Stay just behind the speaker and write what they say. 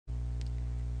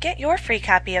Get your free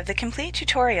copy of the complete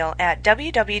tutorial at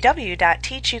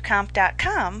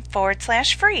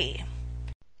www.teachucomp.com/free.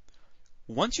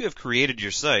 Once you have created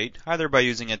your site, either by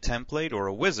using a template or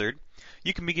a wizard,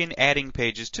 you can begin adding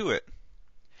pages to it.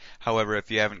 However,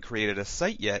 if you haven't created a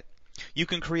site yet, you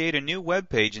can create a new web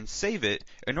page and save it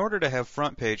in order to have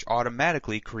FrontPage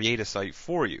automatically create a site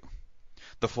for you.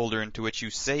 The folder into which you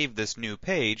save this new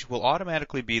page will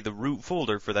automatically be the root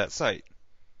folder for that site.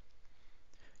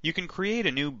 You can create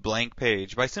a new blank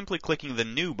page by simply clicking the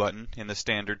New button in the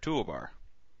standard toolbar.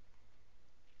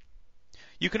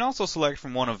 You can also select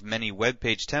from one of many web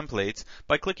page templates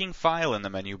by clicking File in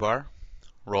the menu bar,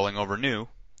 rolling over New,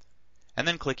 and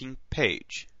then clicking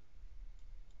Page.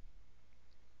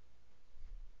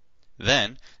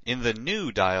 Then, in the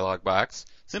New dialog box,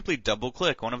 simply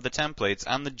double-click one of the templates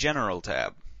on the General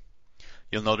tab.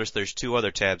 You'll notice there's two other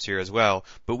tabs here as well,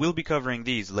 but we'll be covering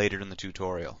these later in the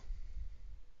tutorial.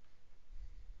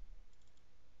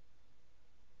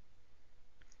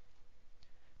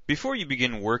 Before you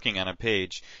begin working on a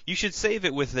page, you should save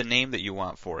it with the name that you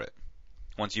want for it.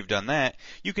 Once you've done that,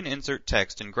 you can insert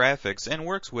text and graphics and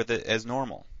work with it as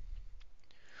normal.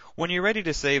 When you're ready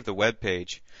to save the web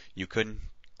page, you can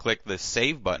click the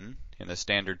Save button in the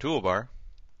standard toolbar,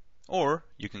 or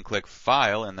you can click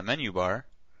File in the menu bar,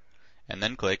 and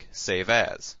then click Save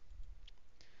As.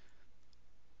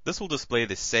 This will display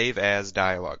the Save As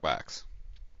dialog box.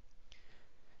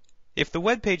 If the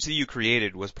web page that you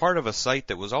created was part of a site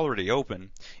that was already open,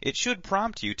 it should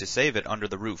prompt you to save it under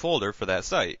the root folder for that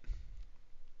site.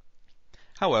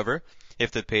 However,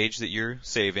 if the page that you're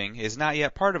saving is not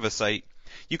yet part of a site,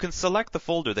 you can select the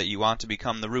folder that you want to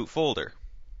become the root folder.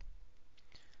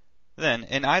 Then,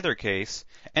 in either case,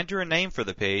 enter a name for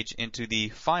the page into the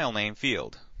File Name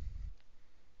field.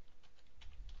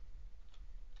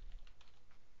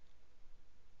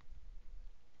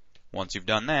 Once you've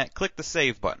done that, click the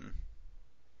Save button.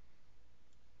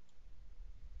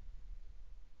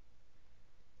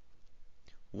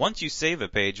 Once you save a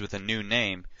page with a new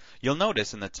name, you'll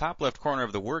notice in the top left corner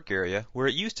of the work area where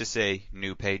it used to say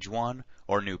New Page 1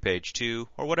 or New Page 2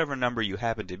 or whatever number you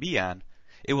happen to be on,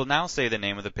 it will now say the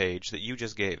name of the page that you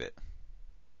just gave it.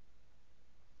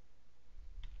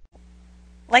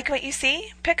 Like what you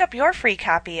see? Pick up your free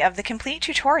copy of the complete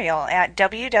tutorial at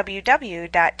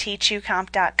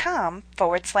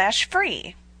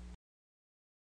www.teachucomp.com/free.